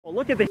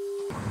Look at this.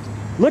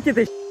 Look at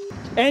this.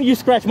 And you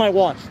scratch my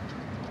watch.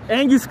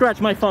 And you scratch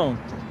my phone.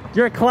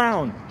 You're a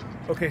clown.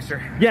 Okay,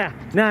 sir. Yeah,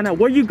 no,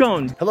 where you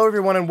going? Hello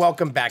everyone and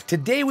welcome back.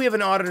 Today we have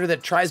an auditor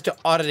that tries to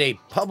audit a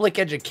public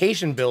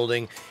education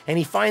building and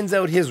he finds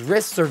out his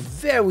wrists are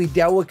very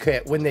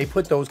delicate when they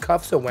put those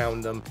cuffs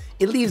around them.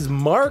 It leaves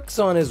marks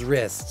on his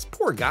wrists.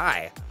 Poor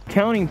guy.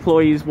 County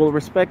employees will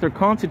respect their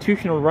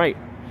constitutional right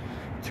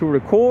to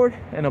record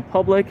in a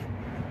public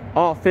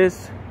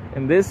office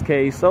in this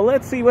case. So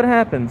let's see what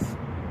happens.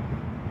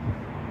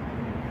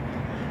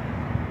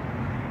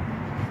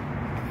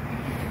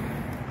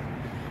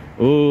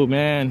 Oh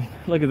man,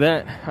 look at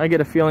that. I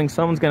get a feeling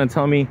someone's gonna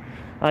tell me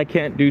I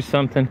can't do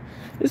something.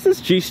 This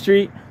is G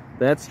Street.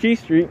 That's G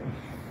Street.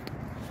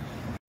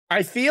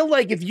 I feel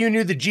like if you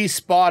knew the G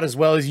spot as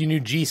well as you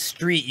knew G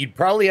Street, you'd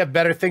probably have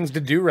better things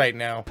to do right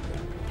now.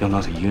 You're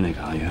not a eunuch,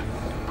 are you?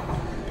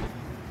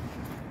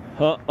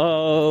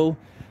 Uh-oh.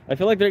 I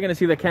feel like they're gonna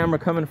see the camera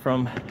coming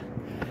from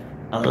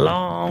a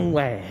long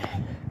way.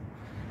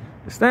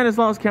 The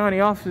Stanislaus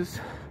County Office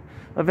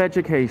of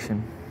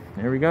Education.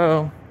 There we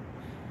go.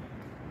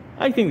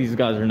 I think these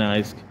guys are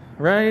nice,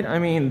 right? I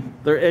mean,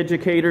 they're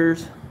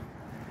educators.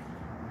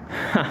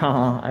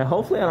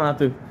 Hopefully I don't have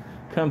to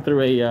come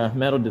through a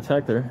metal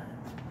detector.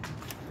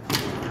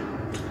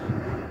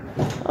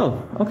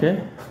 Oh,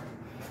 okay.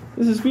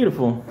 This is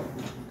beautiful.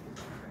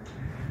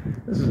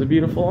 This is a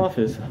beautiful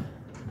office.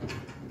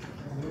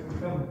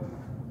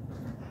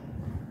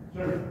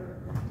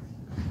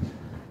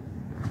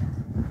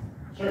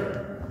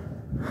 Sir.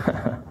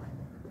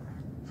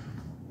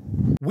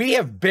 We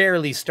have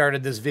barely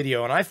started this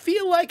video and I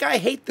feel like I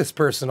hate this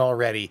person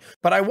already.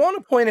 But I want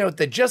to point out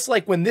that just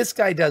like when this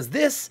guy does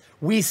this,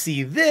 we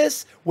see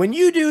this. When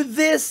you do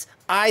this,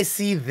 I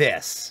see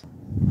this.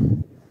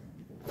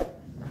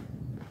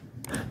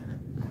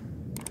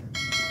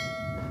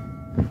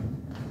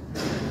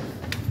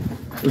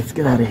 Let's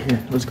get out of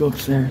here. Let's go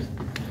upstairs.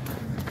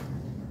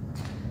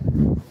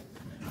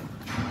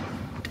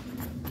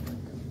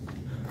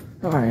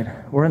 All right,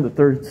 we're in the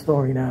third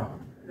story now.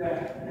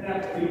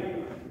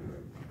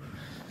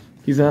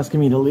 He's asking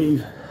me to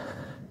leave.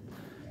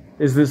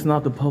 Is this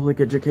not the public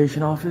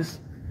education office?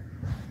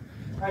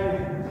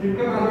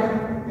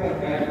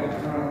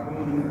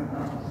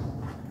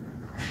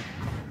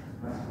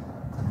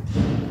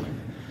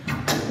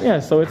 Yeah,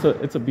 so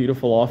it's a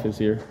beautiful office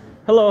here.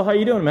 Hello, how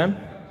you doing, ma'am?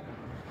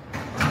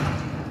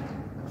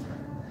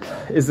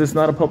 Is this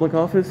not a public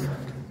office?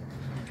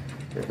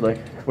 Like,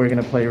 we're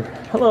gonna play.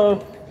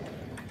 Hello.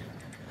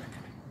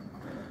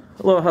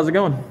 Hello, how's it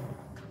going?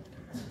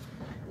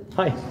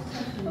 Hi.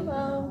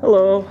 Hello.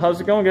 Hello, how's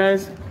it going,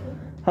 guys?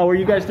 How are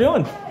you guys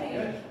doing?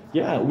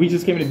 Yeah, we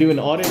just came to do an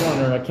audit on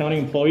our accounting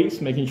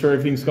employees, making sure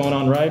everything's going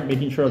on right,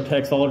 making sure our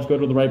tax dollars go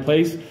to the right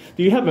place.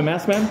 Do you have a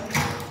mask, ma'am?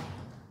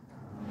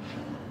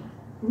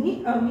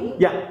 Me? Oh, me?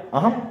 Yeah,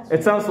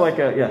 It sounds like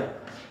a, yeah.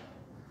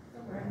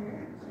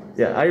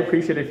 Yeah, I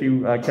appreciate if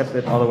you kept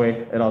it all the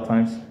way at all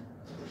times.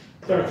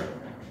 Sir.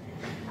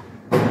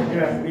 You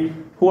have to leave.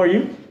 Who are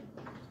you?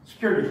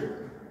 Security.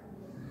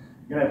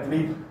 You have to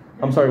leave.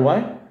 I'm sorry,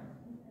 why?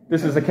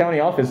 This is a county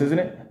office, isn't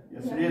it?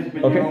 Yes, it is,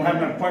 but Okay. you don't have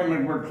an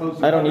appointment. We're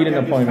closed. I don't need an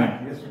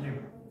appointment. Yes, you do.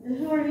 And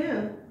who are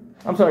you?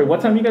 I'm sorry,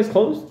 what time you guys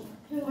closed?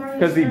 Who are you?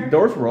 Because the sir?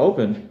 doors were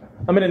open.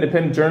 I'm an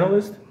independent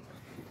journalist.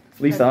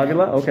 Lisa Okay.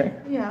 Avila, okay.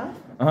 Yeah.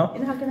 Uh-huh.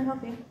 And how can I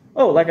help you?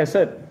 Oh, like I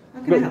said.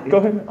 How can I help you? Go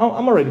ahead. Oh,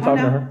 I'm already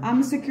talking to her. I'm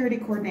a security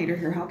coordinator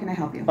here. How can I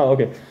help you? Oh,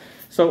 okay.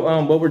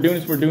 So what we're doing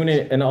is we're doing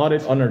an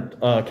audit on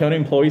our county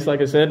employees, like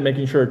I said,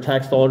 making sure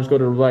tax dollars go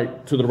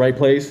to the right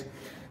place,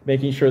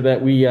 making sure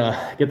that we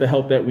get the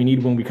help that we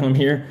need when we come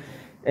here,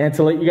 and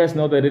to let you guys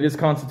know that it is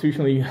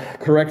constitutionally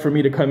correct for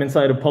me to come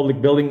inside a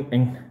public building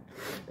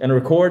and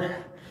record.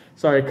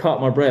 Sorry, I caught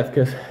my breath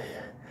because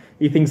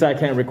he thinks I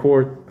can't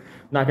record.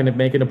 Not going to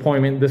make an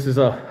appointment. This is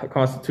a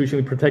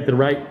constitutionally protected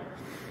right.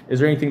 Is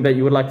there anything that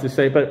you would like to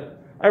say? But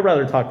I'd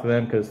rather talk to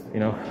them because, you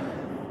know.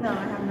 No, I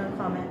have no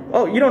comment.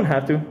 Oh, you don't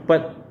have to,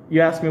 but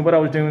you asked me what I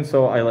was doing,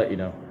 so I let you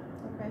know.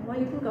 Okay, well,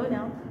 you can go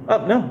now.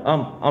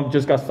 No, I'm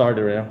just got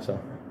started right now, so.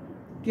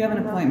 Do you have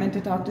an appointment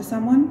to talk to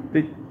someone?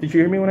 Did you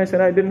hear me when I said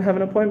I didn't have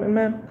an appointment,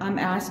 ma'am? I'm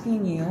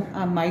asking you.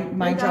 My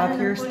You got job an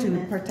here is to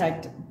appointment.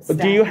 protect Do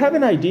staff. you have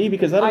an ID?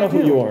 Because I don't I know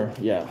who do. you are.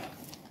 Yeah.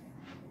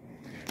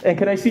 And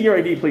can I see your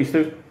ID, please,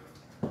 too?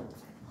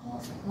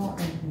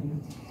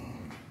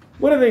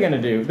 What are they going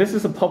to do? This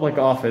is a public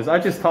office. I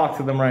just talked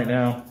to them right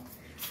now.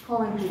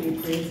 Calling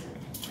PD, please.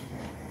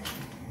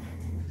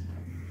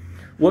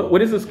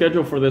 What is the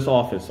schedule for this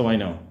office, so I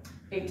know?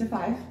 8 to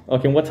 5.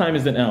 Okay, and what time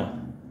is it now?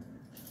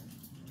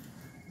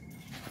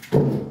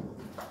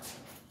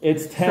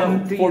 It's So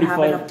do you have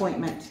an 10:45.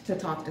 appointment to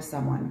talk to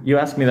someone? You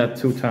asked me that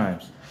 2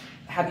 times.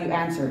 Have you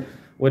answered?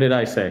 What did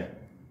I say?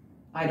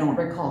 I don't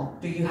recall.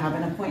 Do you have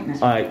an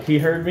appointment? He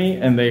heard me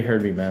and they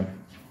heard me, ma'am.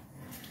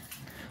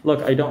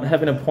 Look, I don't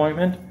have an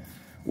appointment.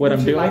 What Would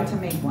I'm you doing? like to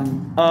make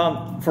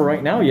one? For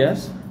right now,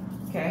 yes.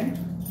 Okay.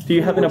 Do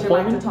you have an Who would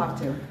appointment? you like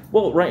to talk to?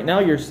 Well, right now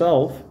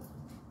yourself.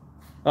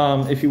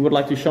 If you would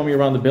like to show me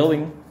around the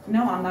building,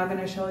 No, I'm not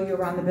gonna show you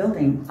around the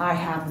building. I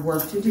have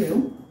work to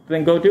do.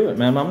 Then go do it,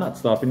 ma'am. I'm not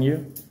stopping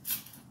you.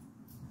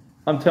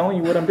 I'm telling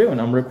you what I'm doing.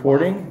 I'm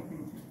recording.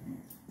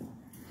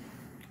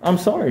 I'm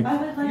sorry.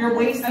 You're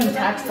wasting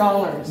tax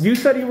dollars. You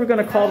said you were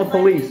going to call the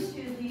police.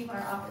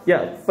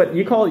 Yeah, but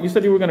you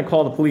said you were going to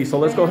call the police, so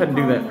let's go ahead and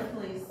do that.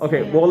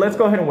 Okay, well, let's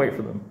go ahead and wait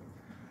for them.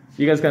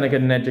 You guys going to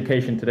get an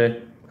education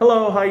today.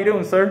 Hello, how you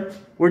doing, sir?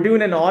 We're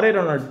doing an audit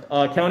on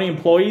our county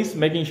employees,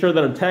 making sure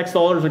that our tax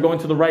dollars are going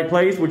to the right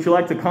place. Would you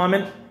like to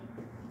comment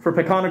for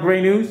Pecana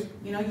Gray News?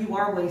 You know, you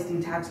are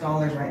wasting tax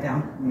dollars right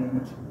now.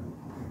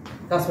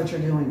 That's what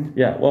you're doing.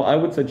 Yeah, well, I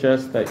would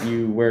suggest that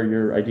you wear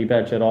your ID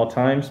badge at all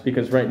times,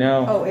 because right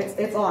now... Oh,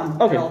 it's on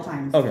okay. at all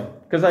times. Okay,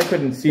 because I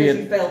couldn't see it.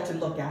 Because you failed to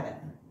look at it.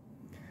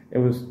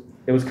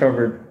 It was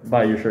covered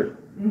by your shirt.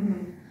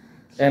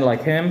 And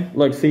like him,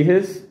 look, see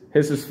his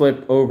is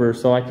flipped over,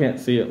 so I can't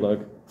see it.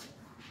 Look.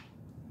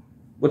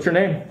 What's your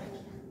name?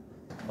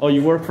 Oh,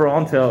 you work for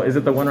Ontel. Is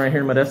it the one right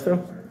here in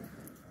Modesto?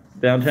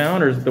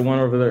 Downtown, or is it the one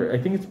over there? I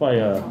think it's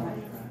by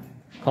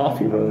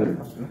Coffee Road.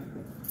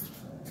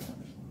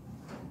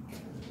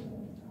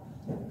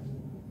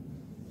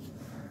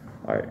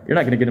 All right, you're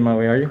not going to get in my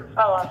way, are you?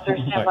 All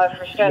officers, stand by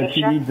for status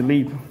You check. need to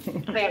leave.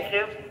 Stand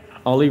two.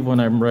 I'll leave when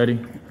I'm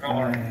ready.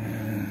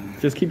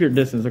 Just keep your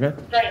distance, okay?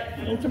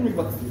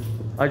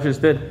 I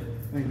just did.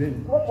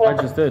 I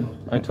just did.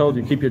 I told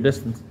you, keep your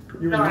distance.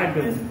 You're in my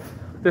building.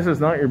 This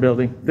is not your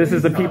building. This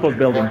is the people's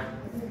building.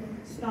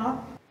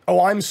 Stop.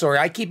 Oh, I'm sorry.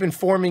 I keep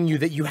informing you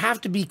that you have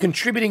to be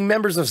contributing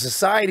members of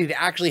society to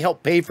actually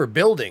help pay for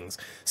buildings.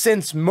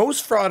 Since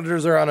most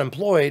frauditors are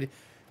unemployed,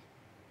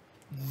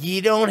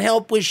 you don't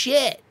help with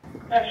shit.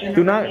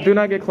 Do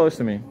not get close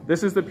to me.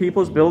 This is the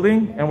people's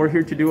building, and we're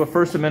here to do a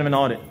First Amendment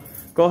audit.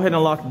 Go ahead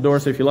and lock the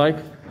doors if you like.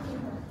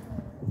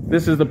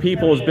 This is the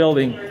people's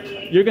building.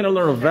 You're going to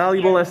learn a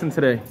valuable lesson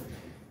today.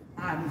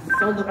 I'm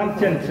so looking I'm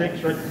for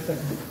 10-6 right this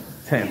second.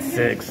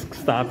 10-6.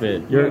 Stop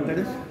it. You know what that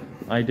is?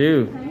 I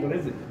do. What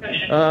is it?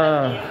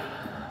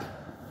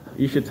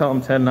 You should tell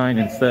them 10-9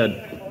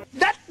 instead.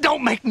 That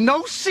don't make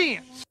no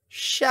sense.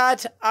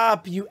 Shut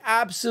up. You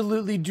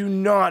absolutely do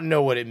not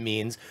know what it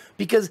means,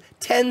 because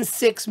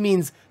 10-6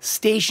 means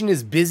station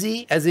is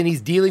busy, as in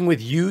he's dealing with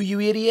you, you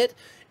idiot.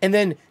 And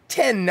then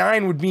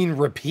 10-9 would mean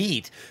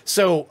repeat.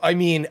 So, I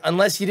mean,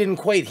 unless you didn't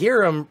quite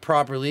hear him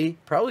properly,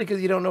 probably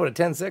because you don't know what a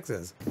 10-6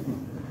 is.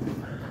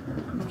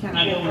 Can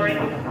I go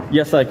in?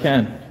 Yes, I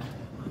can.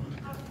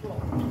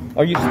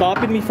 Are you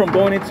stopping me from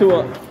going into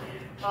a...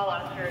 All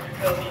officers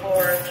go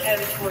for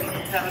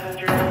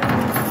 1047.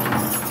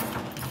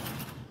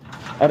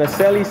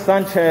 Araceli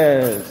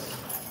Sanchez.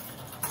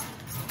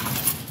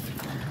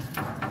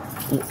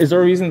 Is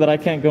there a reason that I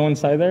can't go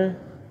inside there?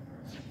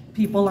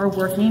 People are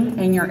working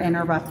and you're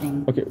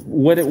interrupting. Okay,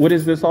 what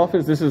is this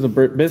office? This is a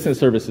business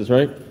services,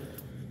 right?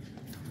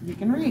 You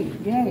can read.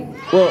 Yay.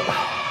 Well,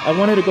 I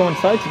wanted to go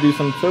inside to do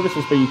some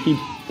services, but you keep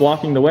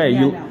blocking the way.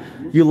 Yeah, no.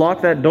 You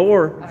lock that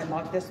door. I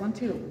lock this one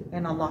too,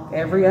 and I'll lock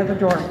every other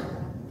door.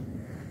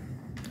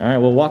 All right,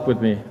 well, walk with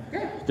me.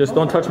 Just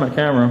don't touch my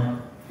camera.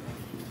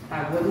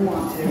 I wouldn't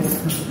want to.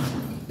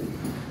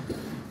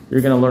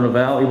 You're going to learn a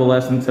valuable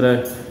lesson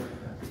today.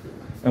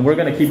 And we're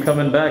going to keep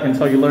coming back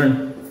until you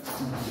learn.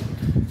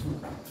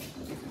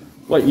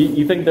 What,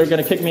 you think they're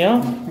going to kick me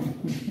out?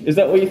 Is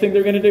that what you think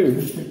they're going to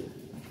do?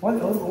 What?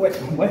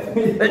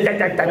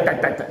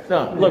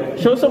 No, look,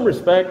 show some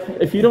respect.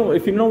 If you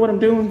know what I'm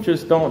doing,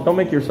 just don't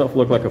make yourself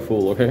look like a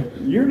fool, okay?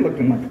 You're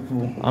looking like a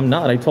fool. I'm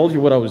not. I told you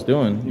what I was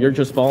doing. You're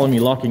just following me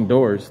locking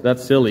doors.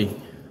 That's silly.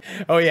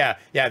 Oh, yeah.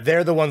 Yeah,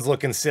 they're the ones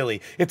looking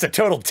silly. It's a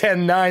total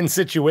 10-9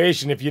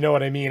 situation, if you know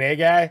what I mean, eh,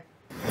 guy?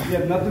 You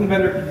have nothing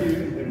better to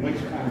do than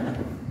waste time.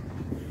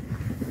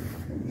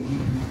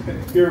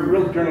 If you're a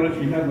real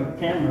journalist, you have a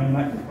camera and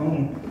not your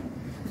phone.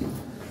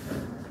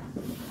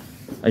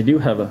 I do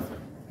have a...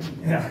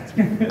 Yeah.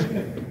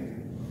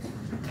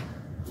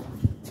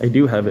 I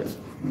do have it.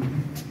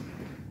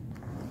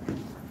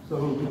 So,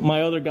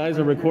 My other guys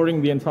are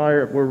recording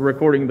we're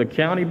recording the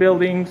county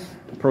buildings,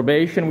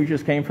 probation, we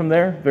just came from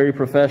there, very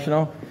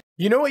professional.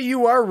 You know what?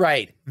 You are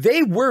right.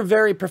 They were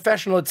very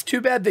professional. It's too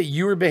bad that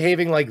you were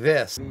behaving like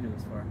this. Check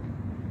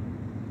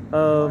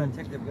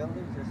the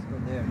building, just go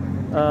there.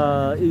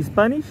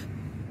 Spanish?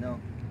 No.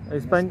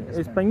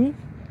 Spanish?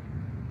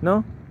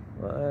 No?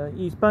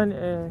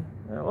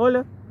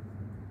 Hola?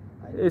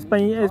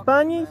 Spanish?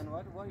 Why do you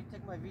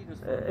take my videos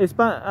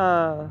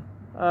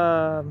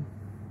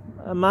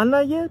for?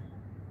 Manager?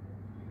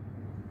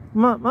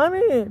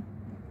 Mami?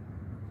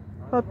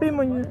 Papi,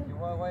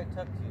 Why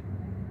talk to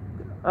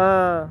you?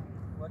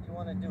 What do you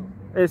want to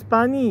do?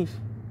 Spanish,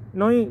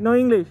 no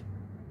English.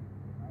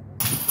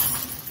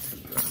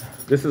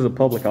 This is a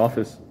public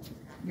office.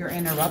 You're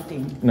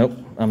interrupting. Nope,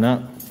 I'm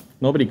not.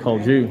 Nobody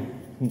called you.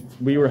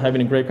 We were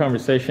having a great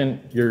conversation.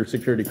 Your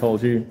security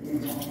called you.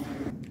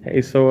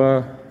 Hey,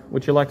 so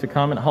would you like to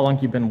comment how long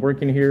you've been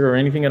working here or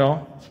anything at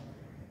all?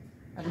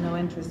 I have no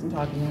interest in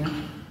talking to you.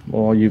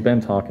 Well, you've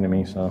been talking to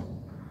me, so.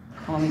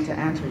 Only to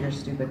answer your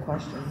stupid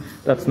questions.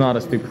 That's not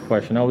a stupid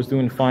question. I was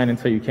doing fine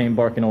until you came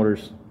barking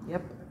orders.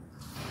 Yep.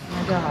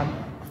 I job.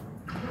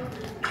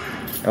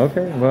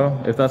 Okay,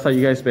 well, if that's how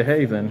you guys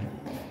behave, then.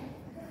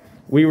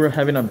 We were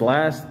having a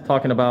blast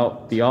talking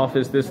about the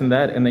office, this and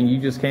that, and then you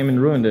just came and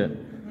ruined it.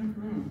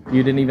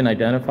 You didn't even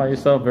identify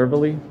yourself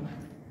verbally?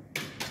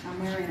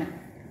 I'm wearing it.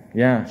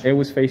 Yeah, it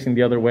was facing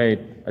the other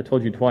way. I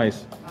told you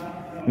twice.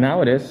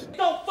 Now it is.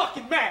 Don't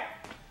fucking matter.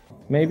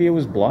 Maybe it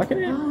was blocking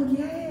it? Oh,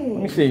 yay.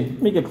 Let me see.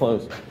 Let me get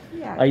close.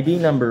 Yeah. ID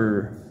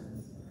number.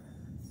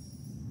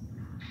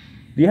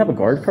 Do you have a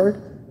guard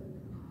card?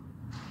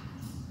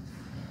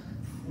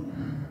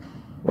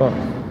 Well,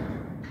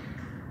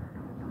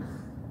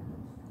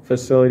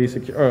 facility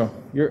security. Oh,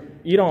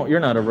 you're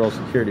not a real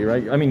security,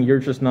 right? I mean, you're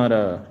just not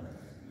a.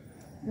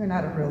 You're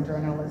not a real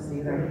journalist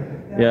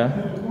either. Yeah.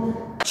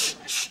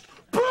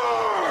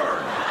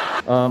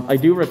 I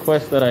do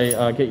request that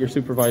I get your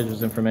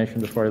supervisor's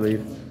information before I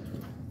leave.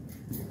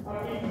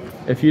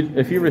 If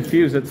you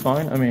refuse, it's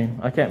fine. I mean,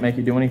 I can't make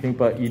you do anything,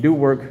 but you do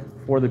work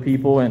for the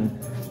people, and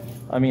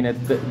I mean,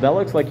 that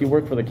looks like you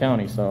work for the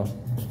county, so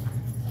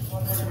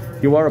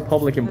you are a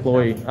public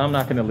employee. I'm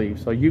not going to leave,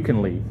 so you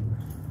can leave.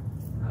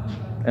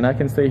 And I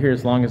can stay here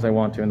as long as I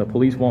want to, and the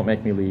police won't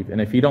make me leave. And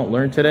if you don't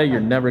learn today,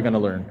 you're never going to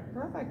learn.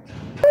 Perfect.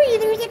 Hey,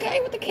 there's a guy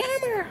with the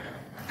camera.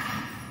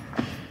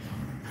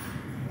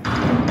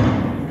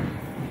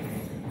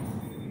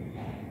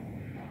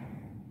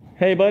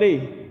 Hey,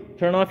 buddy.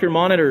 Turn off your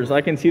monitors.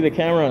 I can see the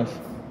cameras.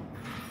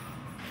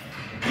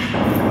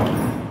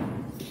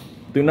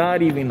 Do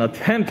not even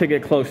attempt to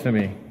get close to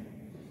me.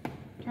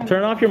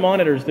 Turn off your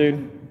monitors,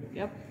 dude.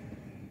 Yep.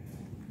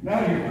 Now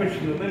you're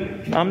pushing the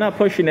limit. I'm not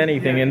pushing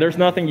anything, and there's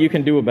nothing you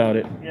can do about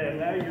it. Yeah,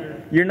 now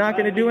You're not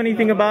going to do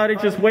anything about it.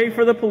 Just wait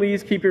for the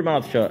police. Keep your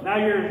mouth shut. Now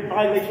you're in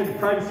violation of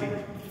privacy.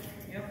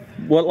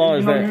 What law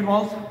is You know that? your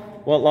laws?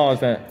 What law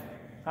is that?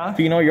 Huh?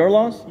 Do you know your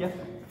laws? Yes.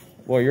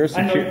 Well, you're a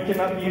I know security. you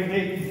cannot be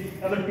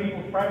invading other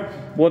people's privacy.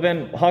 Well,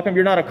 then how come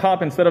you're not a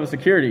cop instead of a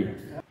security?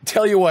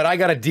 Tell you what, I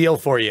got a deal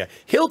for you.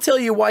 He'll tell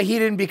you why he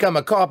didn't become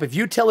a cop if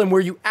you tell him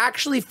where you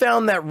actually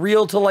found that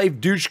real-to-life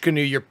douche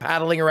canoe you're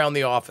paddling around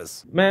the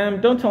office.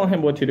 Ma'am, don't tell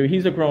him what to do.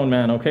 He's a grown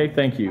man, okay?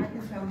 Thank you.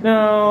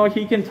 No,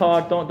 he can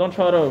talk. Don't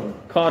try to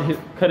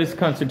cut his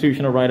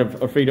constitutional right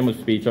of freedom of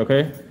speech,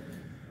 okay?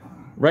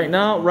 Right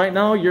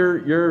now,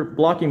 you're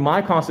blocking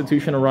my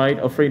constitutional right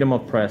of freedom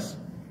of press.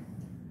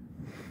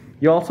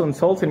 You also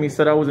insulted me,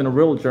 said I wasn't a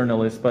real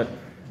journalist, but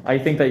I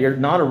think that you're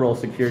not a real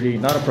security,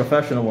 not a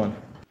professional one.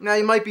 Now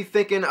you might be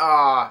thinking,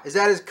 is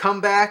that his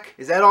comeback?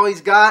 Is that all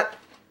he's got?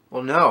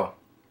 Well, no.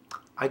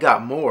 I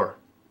got more.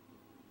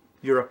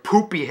 You're a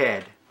poopy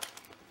head.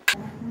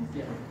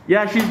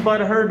 Yeah, she's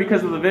butthurt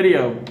because of the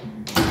video.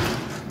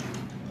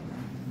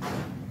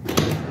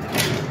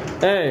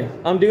 Hey,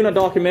 I'm doing a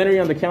documentary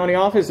on the county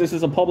office. This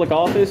is a public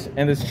office,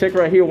 and this chick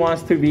right here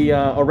wants to be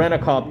a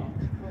rent-a-cop.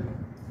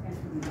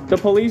 The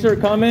police are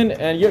coming,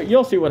 and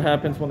you'll see what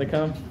happens when they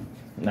come.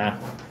 Nah.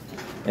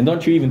 And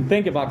don't you even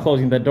think about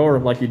closing that door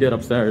like you did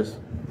upstairs.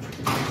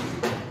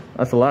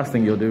 That's the last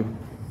thing you'll do.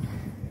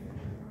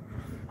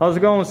 How's it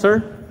going,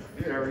 sir?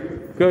 Good, how are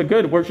you? Good,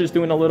 good. We're just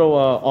doing a little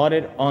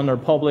audit on our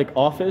public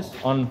office,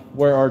 on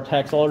where our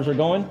tax dollars are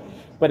going.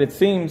 But it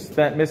seems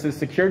that Mrs.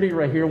 Security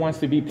right here wants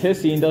to be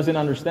pissy and doesn't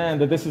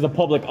understand that this is a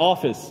public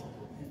office.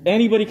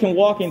 Anybody can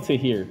walk into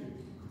here.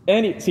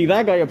 See,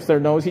 that guy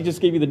upstairs knows. He just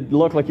gave you the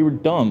look like you were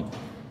dumb.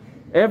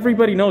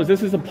 Everybody knows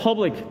this is a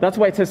public. That's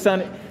why it says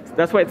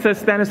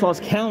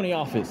Stanislaus County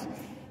office.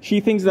 She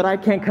thinks that I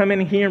can't come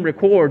in here and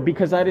record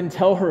because I didn't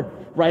tell her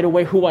right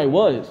away who I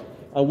was.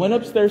 I went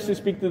upstairs to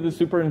speak to the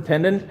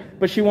superintendent,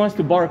 but she wants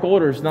to bark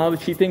orders now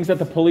that she thinks that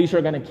the police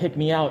are going to kick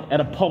me out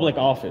at a public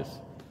office.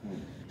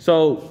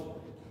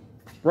 So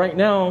right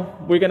now,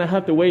 we're going to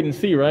have to wait and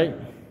see, right?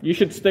 You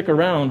should stick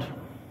around.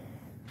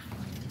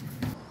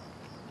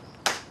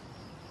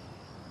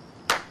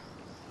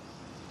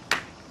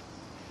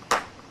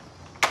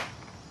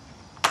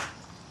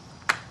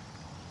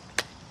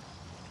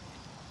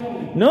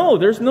 No,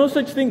 there's no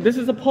such thing. This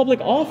is a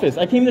public office.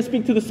 I came to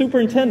speak to the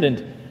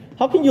superintendent.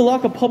 How can you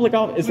lock a public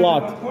office? It's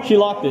locked. She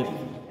locked it.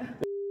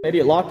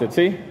 Idiot locked it,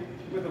 see?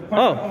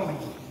 Oh.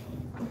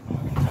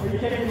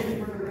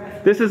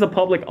 This is a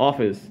public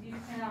office. You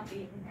cannot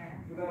be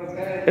in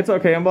here. It's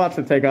okay. I'm about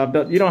to take off.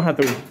 You don't have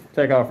to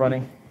take off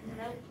running.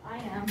 Nope, I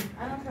am.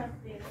 I don't trust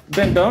you.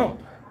 Then don't.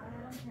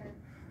 I don't care.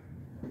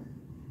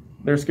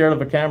 They're scared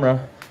of a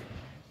camera.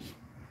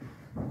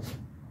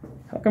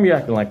 How come you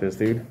acting like this,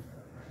 dude?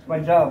 It's my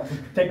job to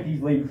protect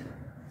these ladies.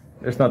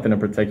 There's nothing to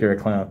protect. You're a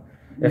clown.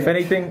 If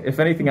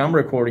anything, I'm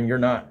recording. You're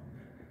not.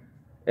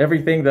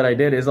 Everything that I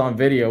did is on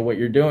video. What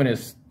you're doing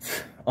is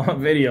on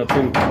video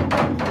too.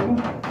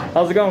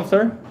 How's it going,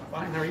 sir?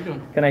 Fine, how are you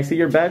doing? Can I see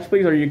your badge,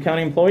 please? Are you a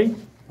county employee?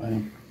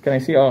 Fine. Can I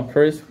see?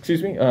 Chris,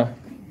 excuse me.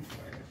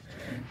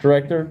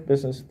 Director,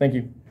 business. Thank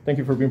you. Thank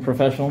you for being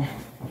professional.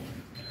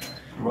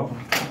 You're welcome.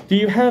 Do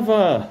you have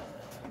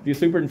the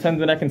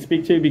superintendent I can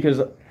speak to?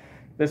 Because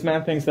this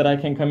man thinks that I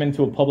can come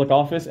into a public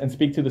office and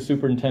speak to the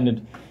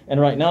superintendent. And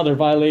right now they're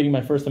violating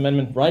my First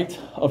Amendment right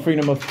of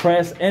freedom of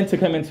press and to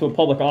come into a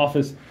public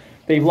office.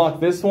 They've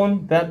locked this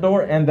one, that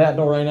door, and that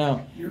door right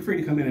now. You're free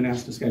to come in and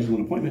ask to schedule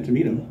an appointment to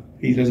meet him.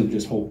 He doesn't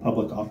just hold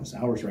public office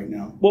hours right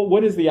now. Well,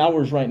 what is the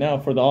hours right now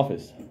for the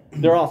office?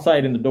 They're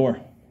outside in the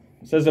door.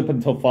 It says up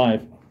until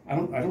 5. I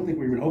don't think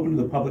we were open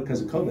to the public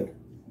because of COVID.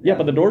 Yeah,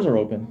 but the doors are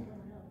open.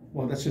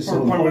 Well, that's just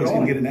so employees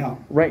can get it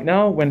out. Right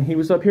now, when he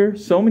was up here,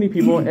 so many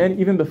people, and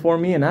even before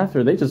me and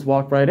after, they just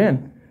walked right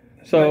in.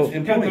 So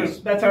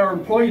that's our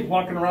employees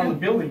walking around the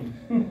building.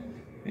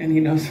 And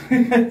he knows.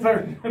 That's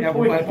our Yeah,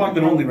 we're by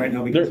appointment only right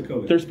now because of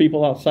COVID. There's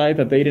people outside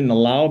that they didn't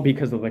allow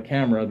because of the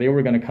camera. They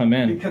were going to come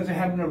in. Because they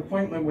have an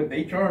appointment with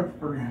HR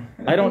for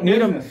I don't need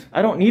them.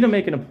 I don't need to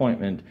make an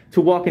appointment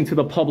to walk into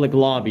the public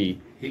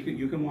lobby.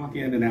 You can walk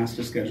in and ask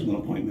to schedule an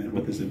appointment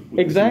with this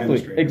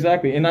Exactly,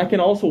 exactly. And I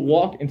can also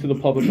walk into the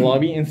public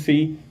lobby and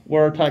see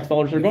where our tax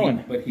dollars are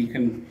going. But he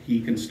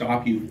can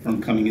stop you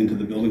from coming into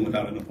the building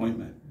without an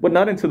appointment. But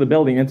not into the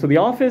building. Into the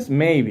office,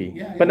 maybe.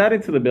 Yeah, but not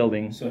into the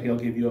building. So he'll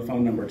give you a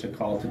phone number to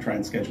call to try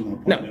and schedule an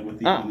appointment with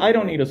the I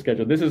don't need a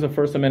schedule. This is a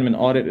First Amendment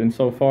audit, and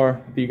so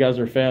far, you guys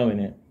are failing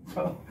it.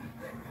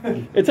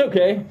 It's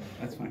okay.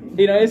 That's fine.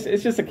 You know,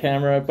 it's just a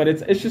camera, but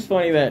it's just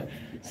funny that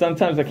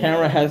sometimes the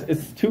camera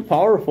it's too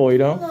powerful, you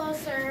know? Hello,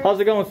 sir. How's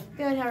it going?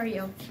 Good, how are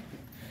you?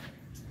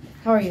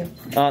 How are you?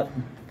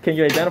 Can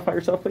you identify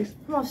yourself, please?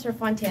 I'm Officer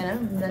Fontana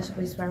from the National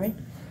Police Department.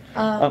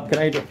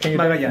 Can you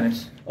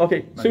Magallanes.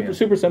 Okay,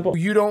 super simple.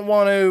 You don't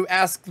want to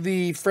ask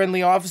the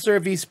friendly officer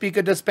if he speaks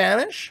a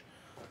Spanish?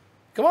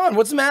 Come on,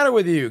 what's the matter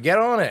with you? Get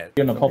on it.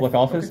 You're in a public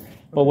office,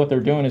 but what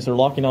they're doing is they're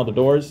locking all the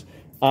doors.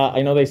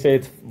 I know they say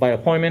it's by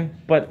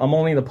appointment, but I'm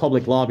only in the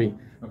public lobby.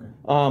 Okay.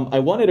 I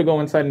wanted to go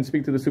inside and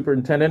speak to the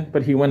superintendent,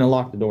 but he went and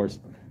locked the doors.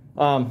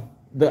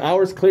 The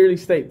hours clearly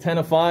state 10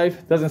 to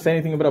 5. Doesn't say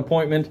anything about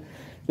appointment.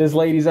 This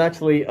lady's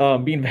actually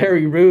being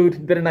very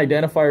rude. Didn't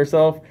identify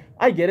herself.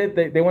 I get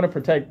it. They want to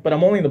protect, but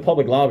I'm only in the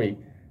public lobby,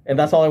 and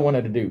that's all I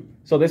wanted to do.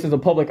 So this is a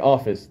public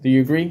office. Do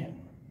you agree?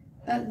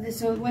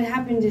 So what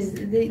happened is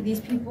these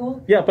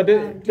people... Yeah, but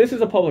this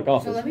is a public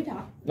office. So let me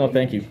talk. No,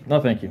 thank you.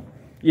 No, thank you.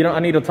 You know, I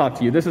need to talk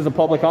to you. This is a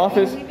public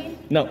office.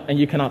 No, and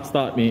you cannot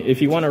stop me.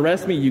 If you want to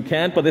arrest me, you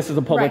can, but this is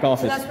a public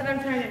office. So that's what I'm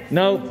trying to...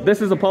 No,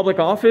 this is a public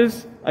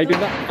office. I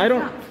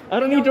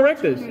don't need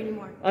directives.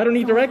 I don't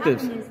need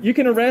directives. You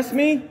can arrest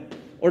me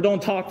or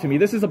don't talk to me.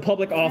 This is a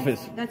public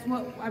office. That's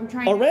what I'm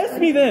trying to... Arrest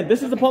me then.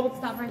 This is a public...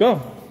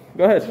 Go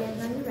ahead.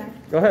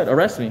 Go ahead.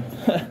 Arrest me.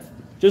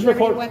 Just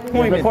record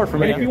for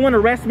me. And if you want to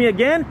arrest me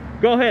again,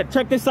 go ahead.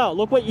 Check this out.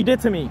 Look what you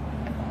did to me.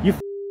 You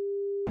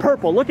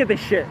purple. Look at this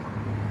shit.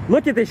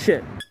 Look at this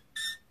shit.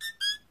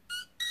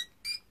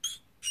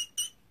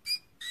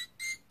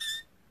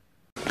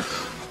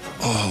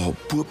 Oh,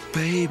 but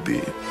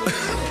baby.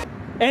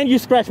 And you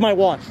scratch my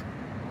watch.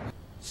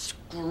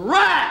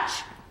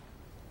 Scratch!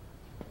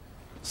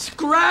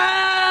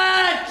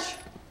 Scratch!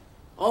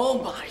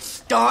 Oh my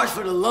stars,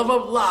 for the love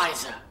of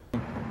Liza.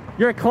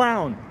 You're a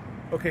clown.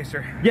 Okay,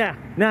 sir. Yeah.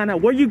 No.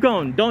 Where you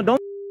going? Don't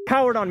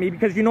coward on me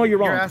because you know you're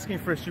wrong. You're asking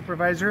for a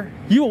supervisor?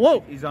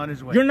 Whoa. He's on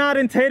his way. You're not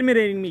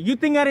intimidating me. You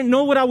think I didn't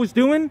know what I was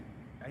doing?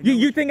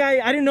 You think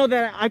I didn't know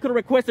that I could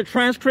request a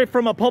transcript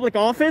from a public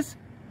office?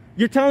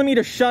 You're telling me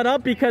to shut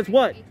up because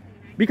what?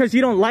 Because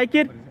you don't like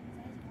it?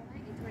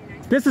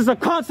 This is a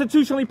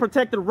constitutionally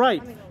protected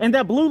right. And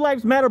that Blue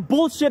Lives Matter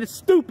bullshit is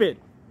stupid.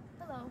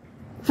 Hello.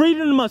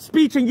 Freedom of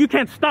speech and you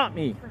can't stop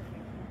me.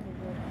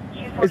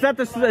 Is that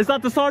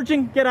the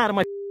sergeant? Get out of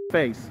my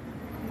face.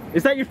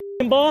 Is that your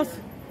boss?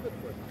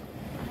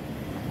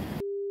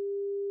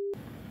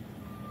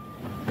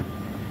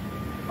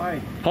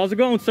 Hi. How's it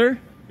going, sir?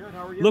 Good,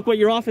 how are you? Look what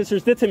your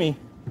officers did to me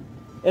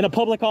in a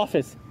public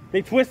office.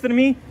 They twisted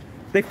me.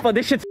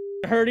 This shit's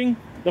hurting.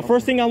 The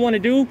first thing I want to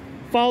do,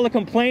 file a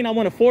complaint. I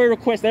want to FOIA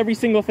request every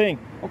single thing.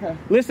 Okay.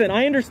 Listen,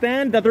 I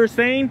understand that they're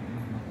saying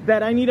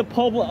that I need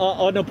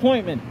an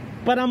appointment,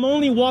 but I'm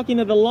only walking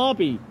to the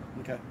lobby.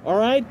 Okay. All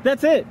right?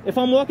 That's it. If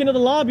I'm walking to the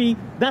lobby,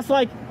 that's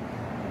like,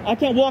 I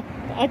can walk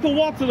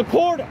to the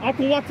court, I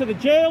can walk to the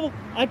jail,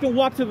 I can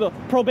walk to the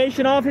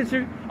probation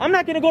officer. I'm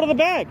not going to go to the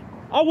bag.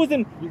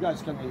 You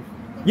guys can leave.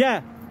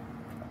 Yeah.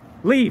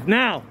 Leave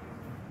now.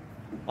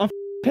 I'm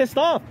pissed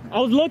off.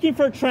 I was looking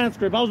for a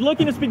transcript. I was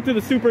looking to speak to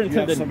the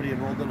superintendent. You have somebody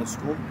enrolled in a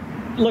school?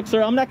 Look,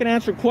 sir, I'm not going to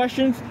answer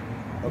questions.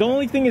 Okay. The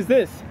only thing is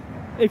this.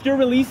 If you're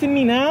releasing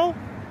me now,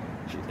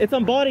 it's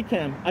on body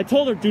cam. I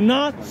told her, do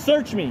not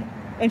search me.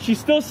 And she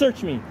still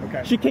searched me.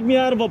 Okay. She kicked me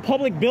out of a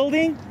public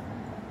building.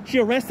 She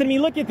arrested me.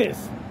 Look at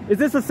this. Is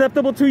this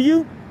acceptable to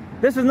you?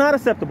 This is not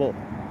acceptable.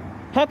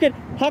 How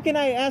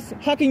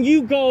can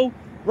you go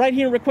right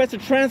here and request a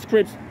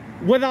transcript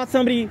without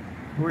somebody...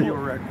 Who are you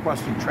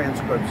requesting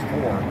transcripts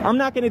for? I'm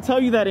not going to tell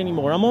you that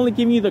anymore. I'm only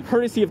giving you the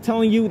courtesy of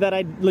telling you that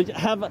I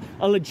have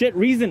a legit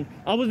reason.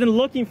 I wasn't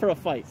looking for a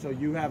fight. So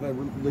you have a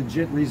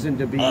legit reason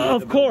to be...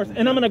 of course,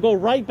 and I'm going to go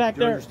right back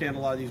there. Do you understand a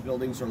lot of these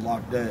buildings are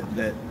locked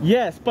that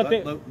yes, but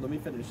let me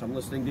finish. I'm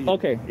listening to you.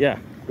 Okay, yeah,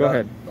 go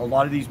ahead. A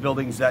lot of these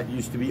buildings that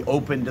used to be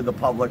open to the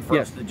public for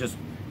us to just...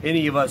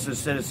 Any of us as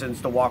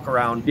citizens to walk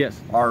around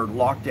are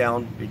locked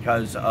down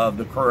because of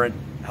the current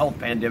health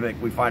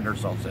pandemic we find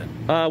ourselves in.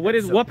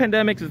 What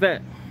pandemic is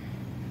that?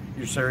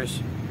 You're serious?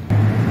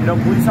 You know,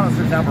 police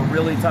officers have a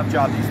really tough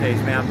job these days,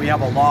 man. We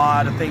have a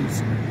lot of things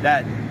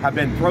that have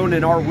been thrown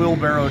in our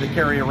wheelbarrow to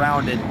carry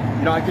around. And,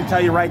 you know, I can tell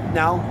you right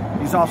now,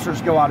 these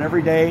officers go out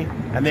every day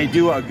and they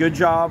do a good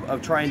job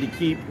of trying to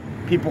keep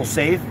people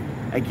safe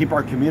and keep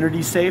our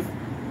communities safe.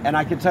 And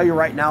I can tell you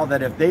right now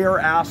that if they are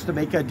asked to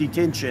make a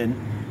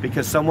detention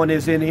because someone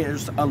is in here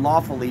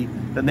unlawfully,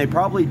 then they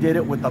probably did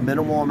it with a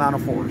minimal amount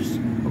of force,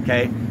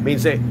 okay?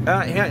 Means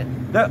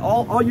that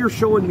all you're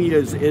showing me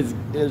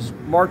is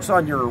marks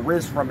on your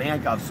wrist from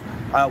handcuffs.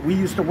 We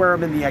used to wear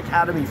them in the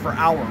academy for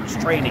hours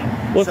training.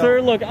 Well, so,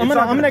 sir, look, I'm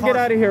gonna get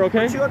out of here,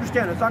 okay? But you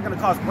understand, it's not gonna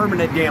cause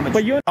permanent damage.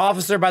 But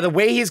officer, by the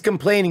way he's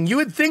complaining, you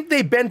would think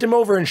they bent him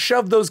over and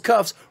shoved those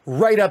cuffs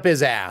right up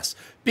his ass,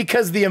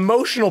 because the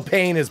emotional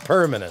pain is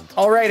permanent.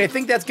 All right, I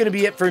think that's gonna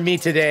be it for me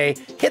today.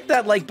 Hit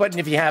that like button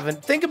if you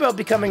haven't. Think about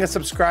becoming a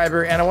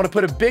subscriber, and I wanna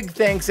put a big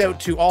thanks out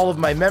to all of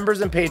my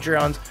members and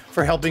Patreons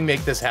for helping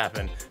make this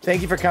happen.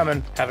 Thank you for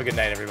coming. Have a good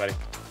night, everybody.